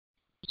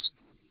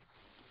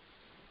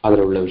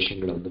அதில் உள்ள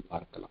விஷயங்களை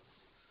பார்க்கலாம்.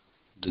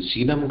 இந்த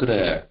சினம்ங்கிற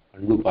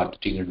அன்பு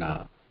பார்த்துட்டிங்கன்னா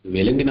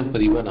விலங்கின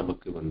பதிவாக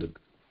நமக்கு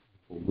வந்திருக்கு.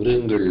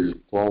 மிருகங்கள்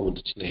கோவம்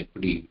வந்துச்சுன்னா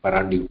எப்படி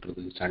பராண்டி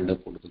விட்டுறது, சண்டை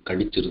போடுறது,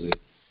 கடிச்சிருது,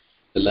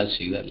 இதெல்லாம்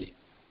செய்தா இல்லையா?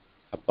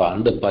 அப்போ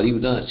அந்த பதிவு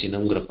தான்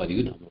சினம்ங்கிற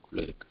பதிவு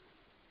நமக்குள்ள இருக்கு.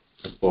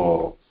 அப்போ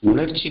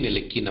உணர்ச்சி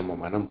நிலைக்கு நம்ம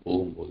மனம்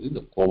போகும்போது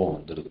இந்த கோபம்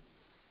வந்துடுது.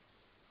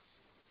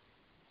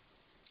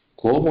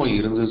 கோபம்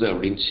இருந்தது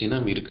அப்படின்னு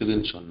சினம்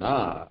இருக்குதுன்னு சொன்னா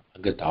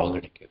அங்க தவம்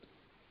கிடைக்காது.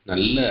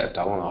 நல்ல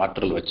தவம்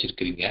ஆற்றல்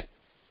வச்சிருக்கிறீங்க,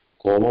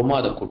 கோபமா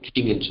அதை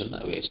கொட்டிட்டீங்கன்னு சொன்னா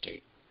வேஸ்ட்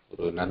ஆயிடும்.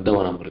 ஒரு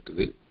நந்தவனம்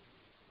இருக்குது,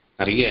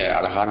 நிறைய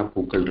அழகான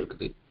பூக்கள்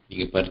இருக்குது,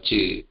 நீங்க பறிச்சு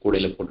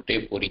கூடையில போட்டுட்டே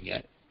போறீங்க.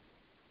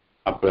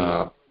 அப்புறம்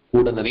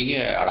கூட நிறைய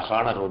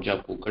அழகான ரோஜா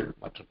பூக்கள்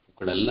மற்ற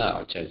பூக்கள் எல்லாம்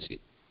வச்சாச்சு.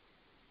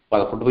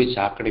 அதை கொண்டு போய்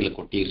சாக்கடையில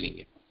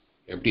கொட்டிடுறீங்க.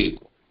 எப்படி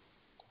இருக்கும்?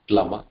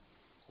 கொட்டலாமா?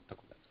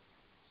 கொட்டக்கூடாது.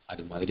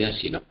 அது மாதிரிதான்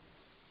சினம்.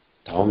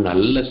 தவம்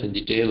நல்லா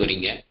செஞ்சுட்டே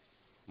வரீங்க,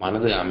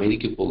 மனது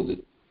அமைதிக்கு போகுது,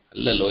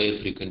 நல்ல லோயர்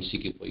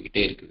ஃப்ரீக்வன்சிக்கு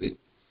போய்கிட்டே இருக்குது,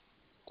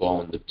 கோவம்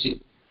வந்துடுச்சு,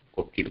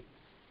 கொட்டிடும்.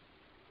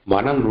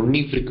 மனம்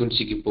நுண்ணி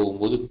ஃப்ரீக்வன்சிக்கு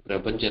போகும்போது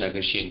பிரபஞ்ச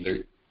ரகசியங்கள்,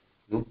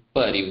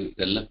 நுட்ப அறிவு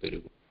இதெல்லாம்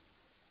பெருகும்.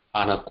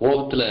 ஆனா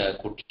கோபத்துல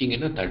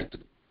கொட்டிட்டீங்கன்னா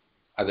தடுத்துடும்.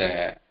 அதை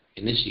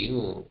என்ன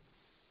செய்யும்?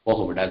 போக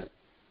விடாது,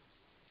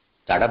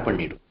 தடை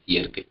பண்ணிடும்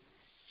இயற்கை.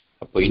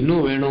 அப்போ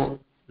இன்னும் வேணும்,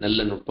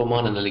 நல்ல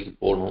நுட்பமான நிலைக்கு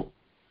போகணும்,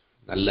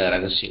 நல்ல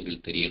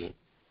ரகசியங்கள் தெரியணும்,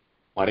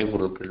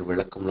 மறைபொருட்கள்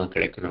விளக்கம்லாம்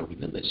கிடைக்கணும்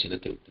அப்படின்னு அந்த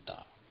சினத்தை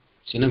விட்டுதான்.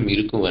 சினம்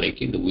இருக்கும்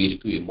வரைக்கும் இந்த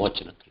உயிருக்கு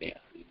விமோச்சனம்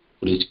கிடையாது.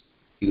 புரிஞ்சு?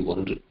 இது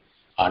ஒன்று.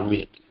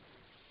 ஆன்மீகத்தில்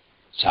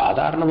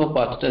சாதாரணமா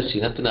பார்த்துட்டா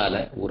சினத்தினால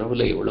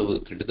உறவுல எவ்வளவு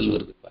கெடுதல்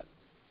வருது பாரு.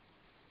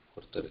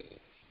 ஒருத்தர்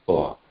இப்போ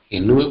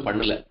என்னவே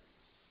பண்ணல,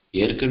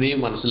 ஏற்கனவே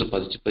மனசுல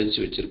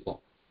பதிச்சு வச்சிருக்கோம்,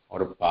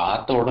 அவரை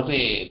பார்த்த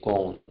உடனே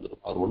கோவம்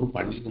வந்துடும். அவர் ஒன்றும்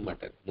பண்ணிருக்க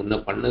மாட்டார். முன்ன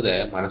பண்ணதை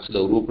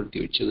மனசுல உருவப்படுத்தி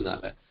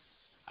வச்சதுனால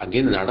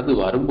அங்கேருந்து நடந்து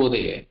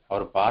வரும்போதே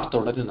அவரை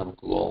பார்த்த உடனே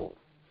நமக்கு கோவம்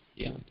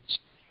ஏன் வந்துச்சு?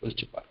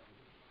 யோசிச்சு பாருங்க.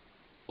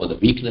 The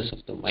weakness of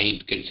the mind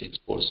gets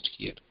exposed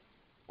here.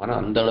 மனம்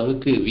அந்த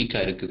அளவுக்கு வீக்கா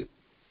இருக்குது.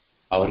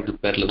 அவர்கள்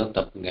பேர்ல தான்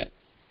தப்புங்க,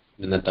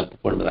 என்ன தப்பு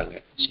பண்றாங்க.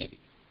 சரி,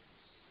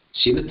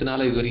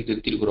 சினத்தினால இதுவரைக்கும்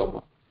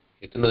திருத்திருக்கிறோமா?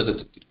 எத்தனை தடவை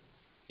திருத்திருக்கோம்?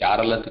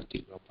 யாரெல்லாம்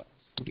திருத்திருக்கிறோம்?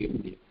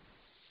 முடியாது.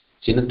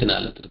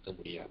 சினத்தினால திருத்த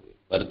முடியாது,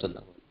 வருத்தம்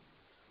தான் வரும்.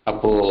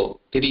 அப்போ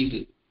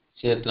தெரியுது,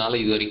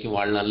 சினத்தினால இது வரைக்கும்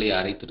வாழ்நாள்ல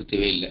யாரையும்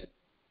திருத்தவே இல்லை,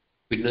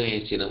 பின்னும்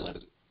ஏன் சினம்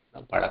வருது?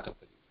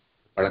 பழக்கப்பதி,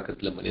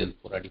 பழக்கத்துல மனிதன்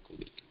போராடி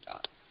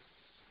கொண்டிருக்கின்றான்.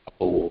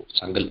 அப்போ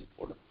சங்கல்பம்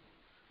போடணும்.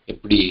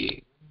 எப்படி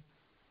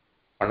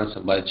பணம்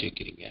சம்பாதிச்சு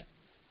வைக்கிறீங்க,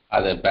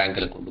 அதை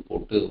பேங்க்ல கொண்டு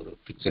போட்டு ஒரு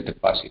ஃபிக்ஸட்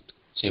டெபாசிட்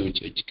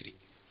சேமிச்சு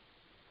வச்சுக்கிறீங்க.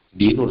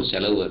 திடீர்னு ஒரு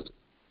செலவு வருது,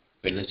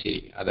 இப்போ என்ன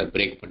செய்றீங்க? அதை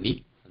பிரேக் பண்ணி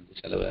அந்த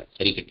செலவை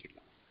சரி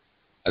கட்டிடலாம்.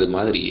 அது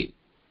மாதிரி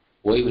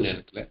ஓய்வு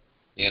நேரத்தில்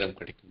நேரம்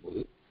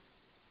கிடைக்கும்போது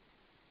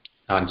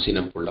நான்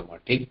சினம் கொள்ள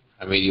மாட்டேன்,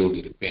 அமைதியோடு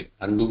இருப்பேன்,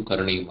 அன்பும்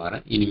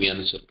கருணையுமான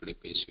இனிமையான சொற்களை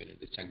பேசுவேன்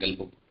என்று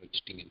சங்கல்பம் போட்டு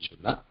வச்சுட்டீங்கன்னு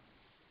சொன்னா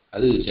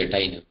அது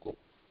செட்டாயின் இருக்கும்.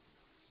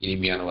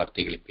 இனிமையான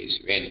வார்த்தைகளை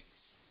பேசுவேன்,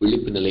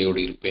 விழிப்பு நிலையோடு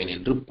இருப்பேன்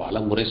என்று பல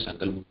முறை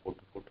சங்கல்பம்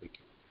போட்டு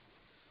வைக்கும்.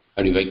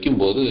 அப்படி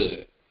வைக்கும்போது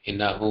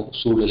என்னாகும்?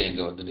 சூழ்நிலை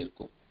அங்கே வந்து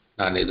நிற்கும்.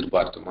 நான்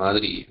எதிர்பார்த்த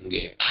மாதிரி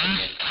இங்கே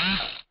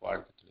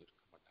வாழ்க்கத்தில்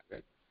இருக்க மாட்டாங்க,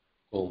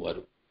 கோவம்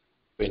வரும்.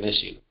 இப்போ என்ன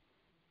செய்யணும்?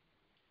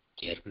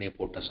 ஏற்கனவே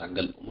போட்ட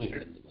சங்கல்பமும்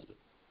எழுந்து வரும்.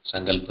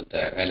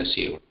 சங்கல்பத்தை வேலை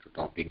செய்ய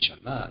விட்டுட்டோம் அப்படின்னு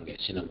சொன்னா அங்கே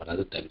சினம்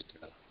வராது,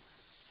 தவிர்த்துடலாம்.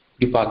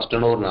 இப்படி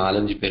பார்த்துட்டோன்னா ஒரு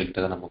 4-5 பேர்கிட்ட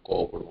தான் நம்ம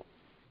கோவப்படுவோம்.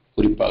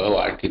 குறிப்பாக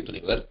வாழ்க்கை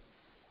துணைவர்,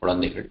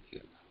 குழந்தைகள்.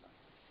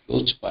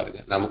 யோசிச்சு பாருங்க,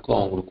 நமக்கும்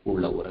அவங்களுக்கும்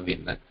உள்ள உறவு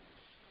என்ன?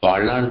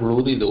 வாழ்நாள்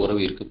முழுவதும் இந்த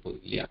உறவு இருக்க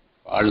போகுது இல்லையா?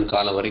 வாழும்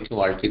காலம் வரைக்கும்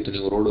வாழ்க்கை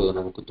துணைவரோடு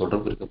நமக்கு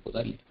தொடர்பு இருக்க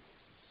போதா இல்லையா?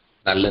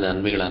 நல்ல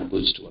நன்மைகளை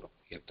அனுபவிச்சுட்டு வரோம்.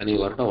 எத்தனை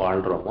வருடம்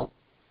வாழ்றோமோ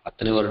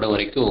அத்தனை வருடம்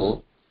வரைக்கும்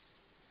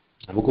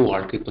நமக்கும்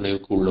வாழ்க்கை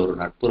துணைவுக்கு உள்ள ஒரு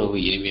நட்புறவு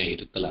இனிமையா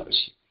இருத்தல்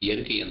அவசியம்.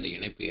 இயற்கை அந்த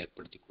இணைப்பை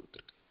ஏற்படுத்தி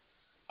கொடுத்துருக்கு.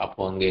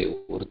 அப்போ அங்கே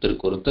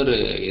ஒருத்தருக்கு ஒருத்தர்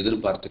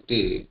எதிர்பார்த்துட்டு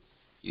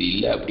இது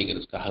இல்லை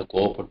அப்படிங்கிறதுக்காக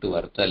கோவப்பட்டு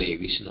வருத்தாலையை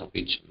வீசணும்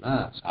அப்படின்னு சொன்னா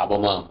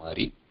சாபமாக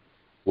மாறி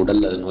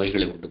உடல்ல அது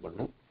நோய்களை உண்டு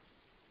பண்ணும்.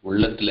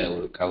 உள்ளத்துல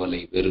ஒரு கவலை,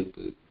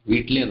 வெறுப்பு,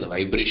 வீட்டிலே அந்த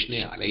வைப்ரேஷனே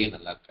அலையே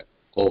நல்லா இருக்காது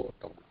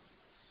கோவப்பட்டோம்னா.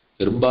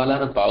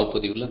 பெரும்பாலான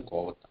பாவப்பதிவுல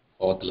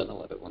கோவத்துல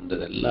தான்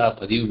வந்தது. எல்லா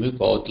பதிவுமே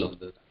கோவத்துல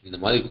வந்தது. இந்த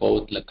மாதிரி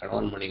கோவத்துல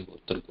கணவன் மனைவி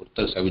ஒருத்தருக்கு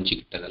ஒருத்தர்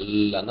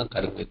சவிச்சுக்கிட்டதெல்லாம் தான்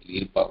கருமத்தில்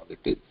ஈர்ப்பா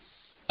வந்துட்டு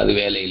அது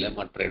வேலையில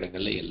மற்ற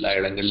இடங்கள்ல எல்லா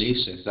இடங்கள்லயும்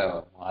ஸ்ட்ரெஸ்ஸா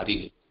மாறி.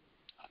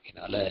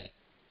 அதனால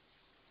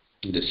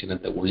இந்த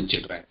சினத்தை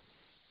ஒழிச்சிடுறேன்.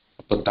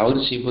 அப்போ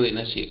தவறு செய்யும்போது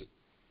என்ன செய்யுது?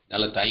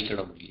 நல்லா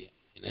தாய்க்கிட முடியல,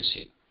 என்ன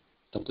செய்யணும்?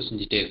 தப்பு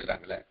செஞ்சுட்டே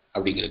இருக்கிறாங்களே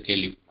அப்படிங்கிற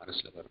கேள்வி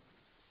மனசுல வரும்.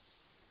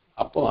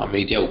 அப்போ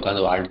அமைதியா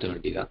உட்காந்து வாழ்த்த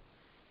வேண்டியதான்,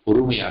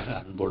 பொறுமையாக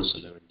அன்போடு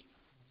சொல்ல வேண்டியதான்.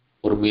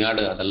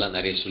 பொறுமையாடு அதெல்லாம்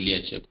நிறைய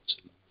சொல்லியாச்சு அப்படின்னு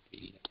சொல்லுவோம்.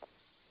 இல்லை,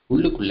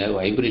 உள்ளுக்குள்ள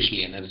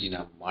வைப்ரேஷனல் எனர்ஜி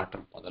நாம்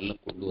மாற்றம் முதல்ல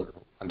கொண்டு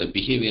வரணும். அந்த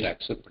பிஹேவியரை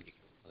அக்செப்ட்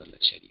பண்ணிக்கணும் முதல்ல.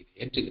 சரி, இதை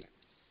ஏற்றுக்கிறேன்,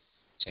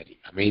 சரி,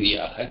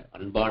 அமைதியாக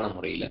அன்பான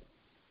முறையில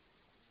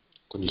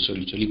கொஞ்சம்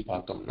சொல்லி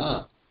பார்த்தோம்னா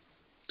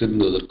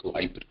திருந்துவதற்கு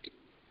வாய்ப்பு இருக்கு.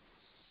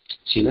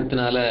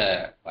 சினத்தினால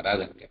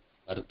வராதுங்க,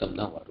 வருத்தம்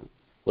தான் வரும்.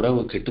 உறவு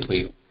கெட்டு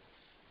போயிடும்.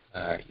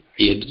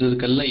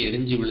 எதுக்கெல்லாம்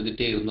எரிஞ்சு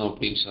விழுந்துட்டே இருந்தோம்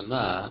அப்படின்னு சொன்னா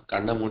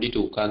கண்ணை மூடிட்டு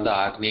உட்கார்ந்து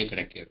ஆறுனே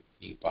கிடைக்காது.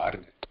 நீங்க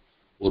பாருங்க,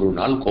 ஒரு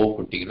நாள்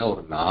கோவப்பட்டீங்கன்னா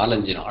ஒரு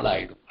 4-5 நாள்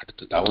ஆயிடும்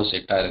அடுத்து தவம்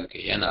செட்டா இருக்கு.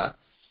 ஏன்னா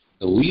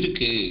இந்த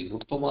உயிருக்கு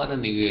நுட்பமான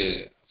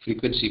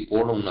ஃப்ரீக்வன்சி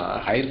போகணும்னா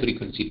ஹையர்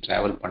ஃப்ரீக்வன்சி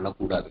டிராவல்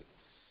பண்ணக்கூடாது.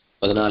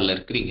 14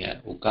 இருக்கிறீங்க,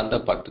 உட்கார்ந்தா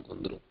 10க்கு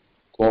வந்துடும்.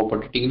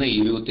 கோவப்பட்டுட்டீங்கன்னா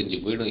 25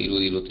 போயிடும்,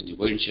 20-25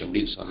 போயிடுச்சு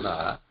அப்படின்னு சொன்னா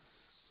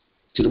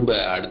திரும்ப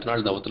அடுத்த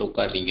நாள் தவத்துல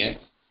உட்காடுறீங்க,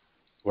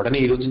 உடனே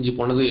 25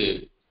 போனது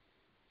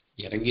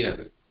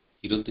இறங்கிறாது.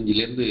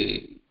 25லேருந்து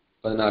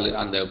 14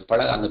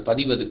 அந்த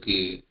பதிவு அதுக்கு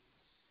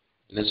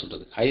என்ன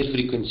சொல்றது, ஹையர்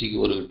ஃப்ரீக்வன்சிக்கு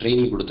ஒரு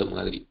ட்ரைனிங் கொடுத்த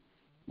மாதிரி.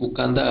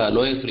 உட்கார்ந்தா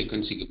லோயர்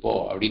ஃப்ரீக்வன்சிக்கு போ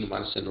அப்படின்னு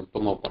மனசை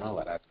நுட்பமா போனா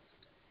வராது.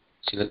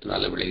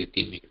 சினத்தினால விளைய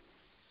தீமைகள்.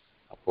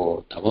 அப்போ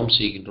தவம்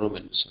செய்கின்றோம்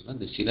என்று சொன்னா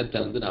இந்த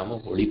சினத்தை நாம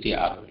ஒழித்தே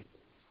ஆக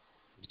வேண்டும்.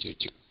 முடிச்சு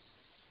வச்சுக்கணும்.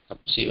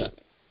 தப்பு செய்வாங்க,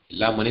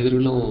 எல்லா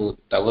மனிதர்களும்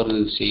தவறு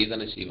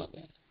செய்யதானே செய்வாங்க.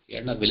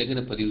 ஏன்னா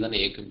விலகின பதிவு தானே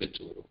ஏக்கம்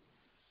பெற்று வரும்.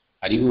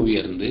 அறிவு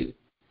உயர்ந்து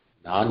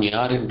நான்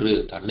யார் என்று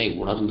தன்னை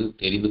உணர்ந்து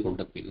தெரிந்து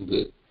கொண்ட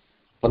பின்பு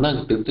அப்பதான்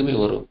அங்க திருத்தமே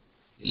வரும்.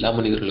 எல்லா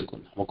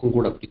மனிதர்களுக்கும், நமக்கும்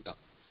கூட அப்படித்தான்.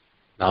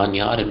 நான்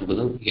யார்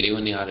என்பதும்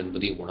இறைவன் யார்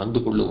என்பதையும் உணர்ந்து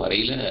கொள்ளும்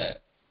வரையில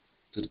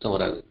திருத்தம்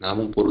வராது.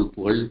 நாமும் பொருள்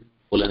புகழ்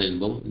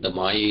புலனின்பம் இந்த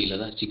மாயையில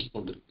தான் சிக்கி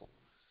கொண்டிருப்போம்.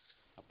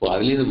 அப்போ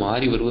அதுலேருந்து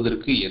மாறி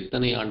வருவதற்கு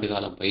எத்தனை ஆண்டு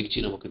காலம் பயிற்சி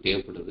நமக்கு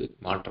தேவைப்படுது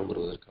மாற்றம்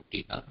வருவதற்கு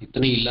அப்படின்னா,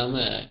 இத்தனை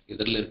இல்லாம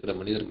எதிரில் இருக்கிற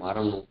மனிதர்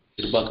மாறணும்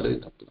எதிர்பார்க்கறது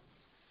தப்பு தான்.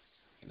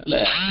 அதனால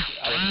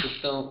அவன்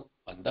திருத்தம்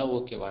வந்தா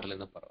ஓகே,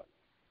 வரலன்னா பரவாயில்ல.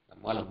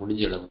 நம்மளால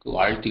முடிஞ்ச அளவுக்கு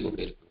வாழ்த்தி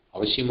கொண்டே இருக்கணும்.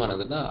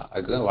 அவசியமானதுன்னா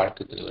அதுக்குதான்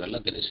வாழ்க்கை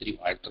தலைவரெல்லாம் தினசரி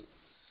வாழ்த்தணும்.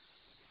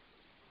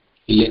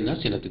 இல்லைன்னா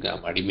சினத்துக்கு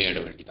நம்ம அடிமையாட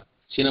வேண்டிதான்.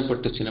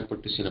 சினப்பட்டு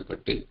சினப்பட்டு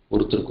சினப்பட்டு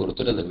ஒருத்தருக்கு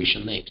ஒருத்தர் அந்த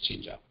விஷன் தான்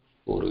எக்ஸ்சேஞ்ச் ஆகும்.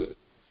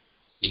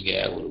 நீங்க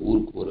ஒரு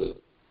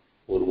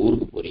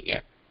ஊருக்கு போறீங்க,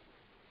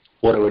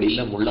 போற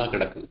வழியில முள்ளா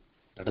கிடக்குது,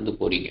 நடந்து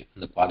போறீங்க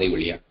அந்த பாதை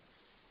வழியா.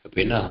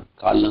 அப்ப என்ன,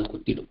 கால்லாம்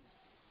குத்திடும்,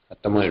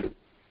 ரத்தமாயிடும்,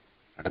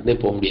 நடந்தே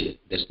போக முடியாது,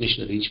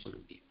 டெஸ்டினேஷனை ரீச் பண்ண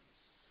முடியாது.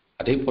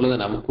 அதே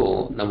போலதான் நமக்கும்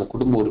நம்ம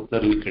குடும்ப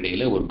உறுப்பினர்களுக்கு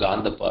இடையில ஒரு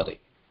காந்த பாதை,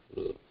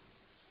 ஒரு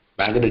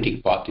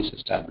magnetic path is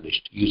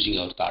established using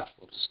our thought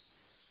force.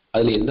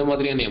 அதுல எந்த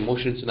மாதிரியான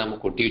எமோஷன்ஸ் நாம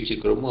கொட்டி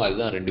வச்சிருக்கிறோமோ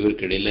அதுதான் 2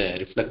 பேருக்கு இடையில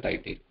ரிஃப்ளெக்ட்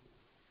ஆகிட்டே இருக்கும்.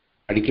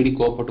 அடிக்கடி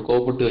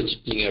கோவப்பட்டு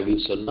வச்சுட்டீங்க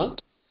அப்படின்னு சொன்னா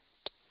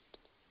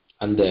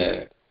அந்த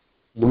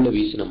முள்ளை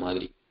வீசின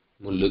மாதிரி,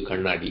 முள்ளு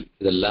கண்ணாடி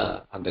இதெல்லாம்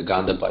அந்த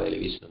காந்த பாதையில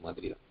வீசின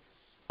மாதிரி தான்.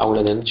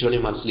 அவங்கள நினைச்சோடனே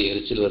மனசுல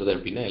எரிச்சல் வருது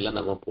அப்படின்னா எல்லாம்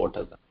நம்ம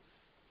போட்டதுதான்.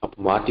 அப்போ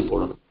மாற்றி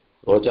போடணும்.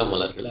 ரோஜா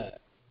மலர்களை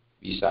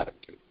வீச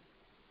ஆரம்பிக்கணும்.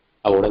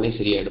 அவ உடனே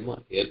சரியாயிடுமா?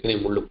 ஏற்கனவே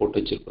முள்ளு போட்டு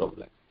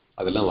வச்சிருக்கிறோம்ல,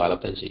 அதெல்லாம்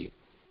வரத்தான் செய்யும்.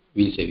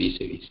 வீச வீச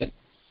வீச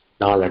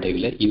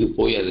நாளடைவில் இது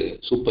போய் அது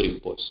சூப்பர்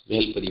இம்போஸ்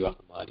மேல் பதிவாக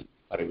மாறி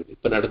பரவிடும்.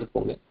 இப்ப நடந்து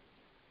போங்க,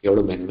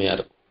 எவ்வளவு மென்மையா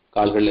இருக்கும்.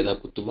 கால்கள்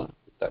ஏதாவது குத்துமா?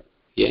 குத்தாது.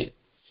 ஏன்?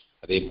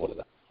 அதே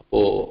போலதான். அப்போ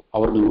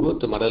அவர்கள்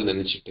உருவத்தை மனதில்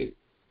நினைச்சிட்டு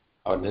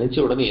அவர் நினைச்ச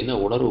உடனே என்ன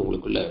உணர்வு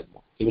உங்களுக்குள்ள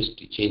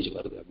கெமிஸ்ட்ரி சேஞ்ச்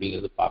வருது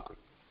அப்படிங்கிறது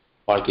பார்க்கணும்.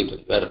 வாழ்க்கை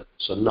துணை வேற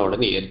சொன்ன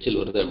உடனே எரிச்சல்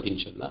வருது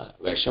அப்படின்னு சொன்னா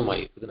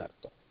விஷமாயிருக்குதுன்னு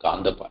அர்த்தம்.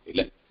 காந்த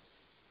பாதையில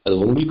அது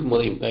உங்களுக்கு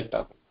முதல் இம்பேக்ட்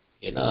ஆகும்.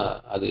 ஏன்னா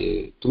அது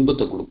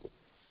துன்பத்தை கொடுக்கும்.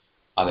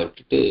 அதை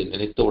விட்டுட்டு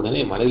நினைத்த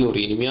உடனே மனதில் ஒரு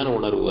இனிமையான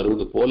உணர்வு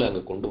வருவது போல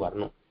அங்க கொண்டு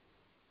வரணும்.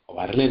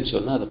 வரலன்னு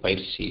சொன்னா அதை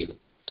பயிற்சி செய்யணும்.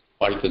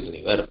 வாழ்க்கை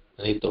துணை வேற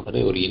நினைத்த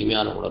உடனே ஒரு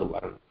இனிமையான உணர்வு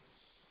வரணும்.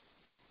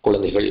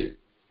 குழந்தைகள்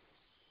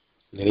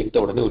நினைத்த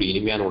உடனே ஒரு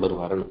இனிமையான உணர்வு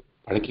வரணும்,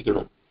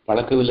 பழக்கிக்கணும்.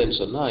 பழக்கவில்லைன்னு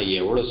சொன்னா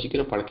எவ்வளவு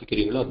சீக்கிரம்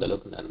பழக்கிக்கிறீங்களோ அந்த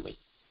அளவுக்கு நன்மை.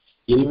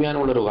 இனிமையான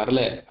உணர்வு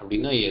வரல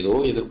அப்படின்னா ஏதோ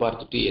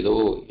எதிர்பார்த்துட்டு ஏதோ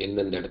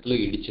எந்தெந்த இடத்துல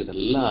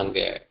இடிச்சதெல்லாம் அங்க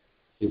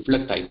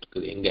ரிஃப்ளெக்ட் ஆகிட்டு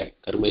இருக்குது. எங்க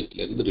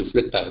கர்மத்துல இருந்து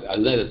ரிஃப்ளெக்ட் ஆகுது.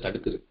 அதுதான் இதை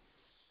தடுக்குது.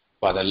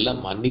 இப்போ அதெல்லாம்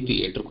மன்னித்து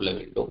ஏற்றுக்கொள்ள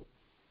வேண்டும்.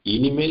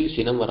 இனிமேல்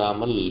சினம்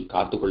வராமல்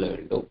காத்துக்கொள்ள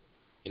வேண்டும்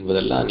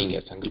என்பதெல்லாம் நீங்க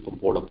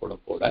சங்கல்பம் போட போட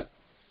போட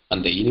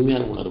அந்த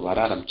இனிமையான உணர்வு வர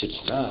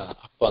ஆரம்பிச்சிருச்சுன்னா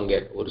அப்போ அங்க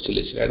ஒரு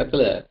சில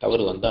இடத்துல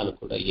தவறு வந்தாலும்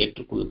கூட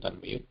ஏற்றுக்கொள்ளும்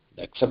தன்மையும்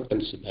இந்த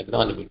அக்செப்டன்ஸ்,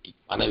 மெக்னானிமிட்டி,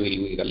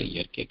 மனவிரிவு இதெல்லாம்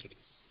இயற்கையாக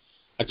கிடைக்கும்.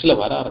 ஆக்சுவலா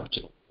வர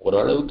ஆரம்பிச்சிடும்.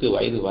 ஓரளவுக்கு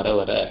வயது வர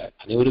வர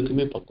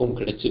அனைவருக்குமே பக்குவம்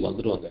கிடைச்சி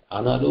வந்துடுவாங்க.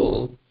 ஆனாலும்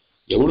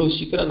எவ்வளவு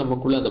சீக்கிரம்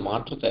நமக்குள்ள அந்த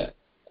மாற்றத்தை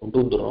கொண்டு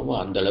வந்துடுறோமோ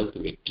அந்த அளவுக்கு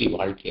வெற்றி,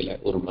 வாழ்க்கையில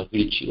ஒரு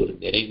மகிழ்ச்சி, ஒரு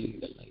நிறைவு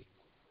இதெல்லாம் இருக்கும்.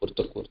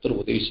 ஒருத்தருக்கு ஒருத்தர்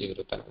உதவி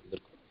செய்வதற்கான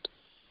வந்திருக்கும்.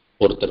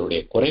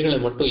 ஒருத்தருடைய குறைகளை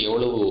மட்டும்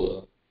எவ்வளவு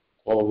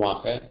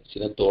கோபமாக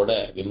சினத்தோட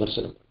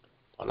விமர்சனம் பண்றோம்.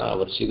 ஆனா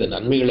அவர் செய்த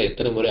நன்மைகளை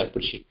எத்தனை முறை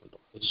அப்ரிஷியேட்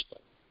பண்றோம்.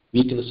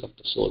 வீக்னஸ் ஆஃப்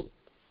த சோல்,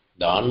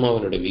 இந்த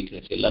ஆன்மாவினுடைய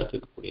வீக்னஸ் எல்லாருக்கும்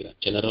இருக்கக்கூடியதான்.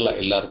 ஜெனரலா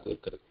எல்லாருக்கும்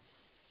இருக்கிறது.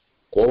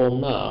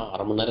 கோபம்னா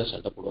அரை மணி நேரம்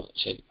சண்டை போடுவாங்க.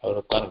 சரி, அவர்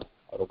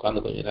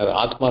உட்கார்ந்து கொஞ்ச நேரம்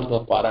ஆத்மார்த்தமா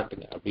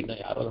பாராட்டுங்க அப்படின்னா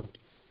யாரால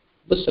முடியும்?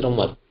 ரொம்ப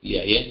சிரமமா இருக்கு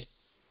இல்லையா? ஏன்?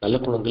 நல்ல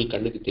குணங்கள்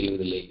கண்ணுக்கு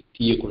தெரிவதில்லை.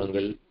 தீய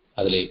குணங்கள்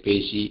அதுல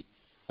பேசி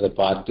அதை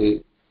பார்த்து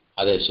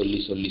அதை சொல்லி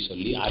சொல்லி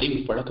சொல்லி அறிவு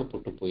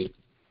பழக்கப்பட்டு போயிருக்கு.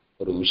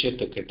 ஒரு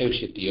விஷயத்த, கெட்ட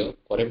விஷயத்தையோ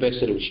குறை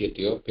பேசுற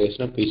விஷயத்தையோ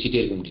பேசினா பேசிட்டே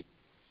இருக்க முடியும்.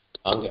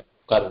 வாங்க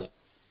உட்காருங்க.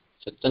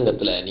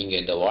 சத்சங்கத்துல நீங்க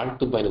இந்த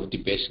வாழ்த்து பயனை பத்தி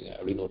பேசுங்க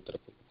அப்படின்னு ஒருத்தரை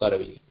உட்கார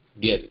வைங்க,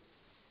 முடியாது.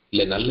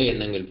 இல்ல நல்ல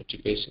எண்ணங்கள் பற்றி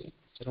பேசுங்க,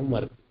 சிரமமா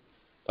இருக்கு.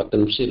 10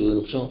 நிமிஷம் 20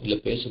 நிமிஷம் இல்ல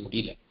பேச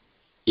முடியல.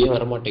 ஏன்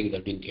வரமாட்டேங்குது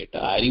அப்படின்னு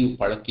கேட்டா அறிவு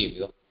பழக்கிய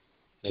விதம்.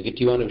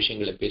 நெகட்டிவான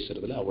விஷயங்களை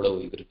பேசுறதுல அவ்வளவு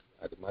இது இருக்கு.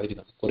 அது மாதிரி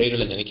தான்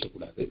குறைகளை நினைக்க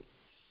கூடாது.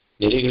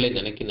 நிறைகளை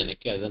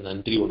நினைக்க அதுதான்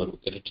நன்றி உணர்வு,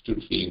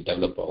 கிராட்டிடியூட் ஃபீலிங்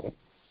டெவலப் ஆகும்.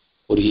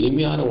 ஒரு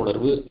இனிமையான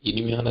உணர்வு,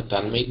 இனிமையான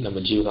தன்மை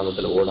நம்ம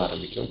ஜீவகாலத்துல ஓட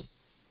ஆரம்பிக்கும்.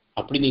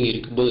 அப்படி நீங்க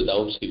இருக்கும்போது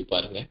தவம் செய்து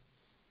பாருங்க,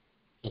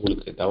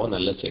 உங்களுக்கு தவம்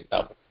நல்ல செட்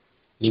ஆகும்.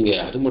 நீங்க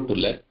அது மட்டும்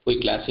இல்ல,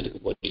 போய் கிளாஸ் எடுக்க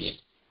போறீங்க,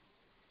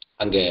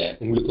 அங்க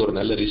உங்களுக்கு ஒரு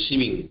நல்ல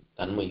ரிசீவிங்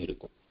தன்மை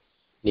இருக்கும்.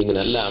 நீங்க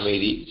நல்ல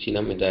அமைதி,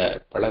 சினம், இந்த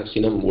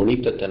சினம்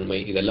ஒழித்த தன்மை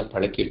இதெல்லாம்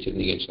பழக்கி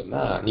வச்சிருந்தீங்கன்னு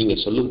சொன்னா நீங்க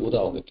சொல்லும் போது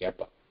அவங்க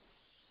கேட்பாங்க.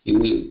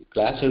 இது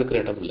கிளாஸ் எடுக்கிற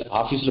இடம் இல்லை,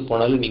 ஆபீஸ்ல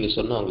போனாலும் நீங்க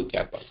சொன்னா அவங்க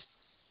கேட்பாங்க.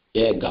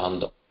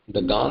 காந்தம், இந்த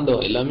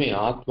காந்தம் எல்லாமே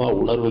ஆத்மா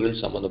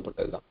உணர்வுகள்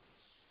சம்பந்தப்பட்டதுதான்.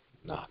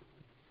 நான்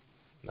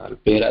நான்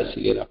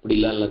பேராசிரியர்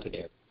அப்படிலாம்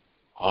கிடையாது.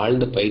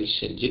 ஆழ்ந்த பயிற்சி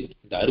செஞ்சு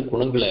இந்த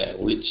அருக்குணங்களை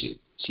ஒழிச்சு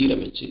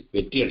சீரமைச்சு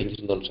வெற்றி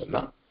அடைஞ்சிருந்தோம்னு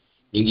சொன்னா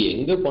நீங்க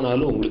எங்க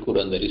போனாலும் உங்களுக்கு ஒரு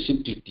அந்த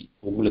ரிசிப்டிவிட்டி,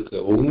 உங்களுக்கு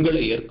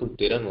உங்களை ஏற்கும்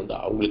திறன்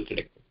அவங்களுக்கு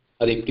கிடைக்கும்.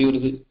 அது எப்படி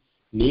வருது?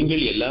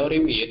 நீங்கள்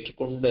எல்லாரையும்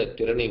ஏற்றுக்கொண்ட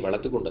திறனை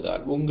வளர்த்து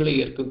கொண்டதால் உங்களை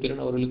ஏற்கும்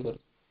திறன் அவர்களுக்கு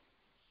வரும்.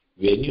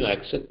 when you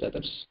accept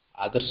others,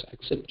 others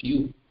accept you.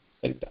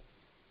 கரெக்டா?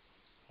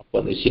 அப்போ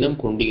அந்த சினம்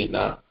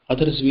கொண்டீங்கன்னா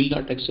others will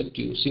not accept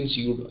you since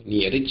you, நீ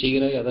எதை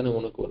செய்கிறாய் அதானே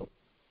உனக்கு வரும்.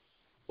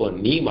 இப்போ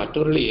நீ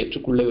மற்றவர்களை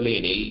ஏற்றுக்கொள்ளவில்லை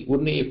எனில்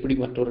உன்னை எப்படி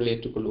மற்றவர்களை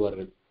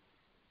ஏற்றுக்கொள்வார்கள்?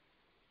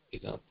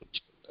 இதுதான்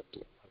புரிஞ்சுக்கணும்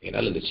தத்துவம்.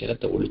 அதனால இந்த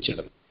சினத்தை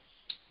ஒழிச்சிடணும்.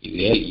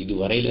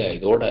 இதுவரையில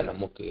இதோட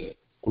நமக்கு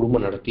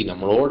குடும்பம் நடத்தி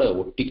நம்மளோட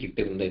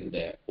ஒட்டிக்கிட்டு இருந்த இந்த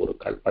ஒரு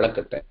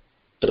பழக்கத்தை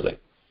விட்டுறேன்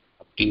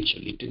அப்படின்னு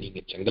சொல்லிட்டு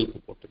நீங்க செங்கல்பு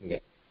போட்டுருங்க.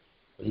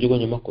 கொஞ்சம்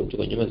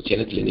கொஞ்சமா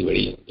சினத்திலிருந்து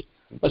வெளியில வந்து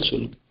ரொம்ப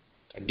சொல்லுங்க,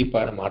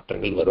 கண்டிப்பான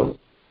மாற்றங்கள் வரும்.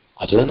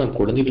 அதுதான் நம்ம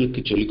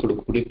குழந்தைகளுக்கு சொல்லிக்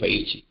கொடுக்கக்கூடிய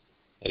பயிற்சி.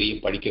 நிறைய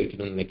படிக்க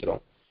வைக்கணும்னு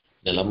நினைக்கிறோம்,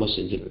 நிலம்ப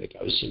செஞ்சு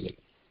நினைக்க அவசியம் இல்லை.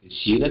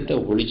 சினத்தை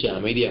ஒழிச்சு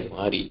அமைதியா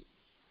மாறி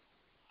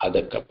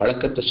அதை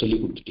பழக்கத்தை சொல்லி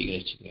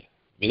கொடுத்துட்டீங்கன்னு வச்சுங்க,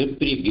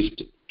 மிகப்பெரிய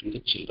கிஃப்ட் டு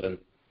தி சில்ட்ரன்.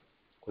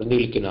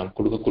 குழந்தைகளுக்கு நாம்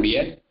கொடுக்கக்கூடிய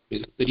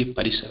மிகப்பெரிய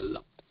பரிசு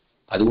எல்லாம்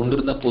அது ஒன்று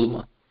இருந்தா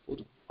போதுமா?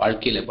 போதும்.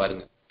 வாழ்க்கையில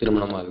பாருங்க,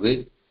 திருமணம் ஆகுது,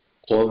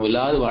 கோபம்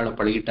இல்லாத வாழ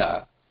பழகிட்டா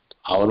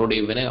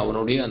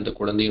அவனுடைய அந்த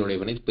குழந்தையினுடைய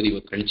வினைப்பதிவை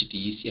கழிச்சிட்டு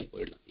ஈஸியா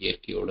போயிடலாம்,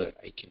 இயற்கையோட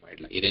ஐக்கியம்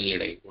ஆயிடலாம்,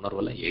 இறைநிலை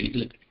உணர்வெல்லாம்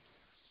எளிதில் கிடைக்கும்.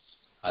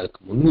 அதுக்கு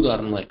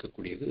முன்னுதாரணமா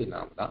இருக்கக்கூடியது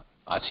நாம் தான்.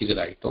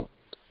 ஆசிரியர் ஆகிட்டோம்,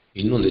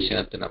 இன்னும் இந்த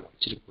சினத்தை நாம்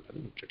வச்சிருக்க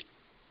கூடாது.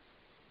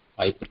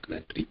 வாய்ப்பிற்கு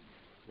நன்றி.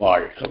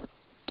 வாழ்க.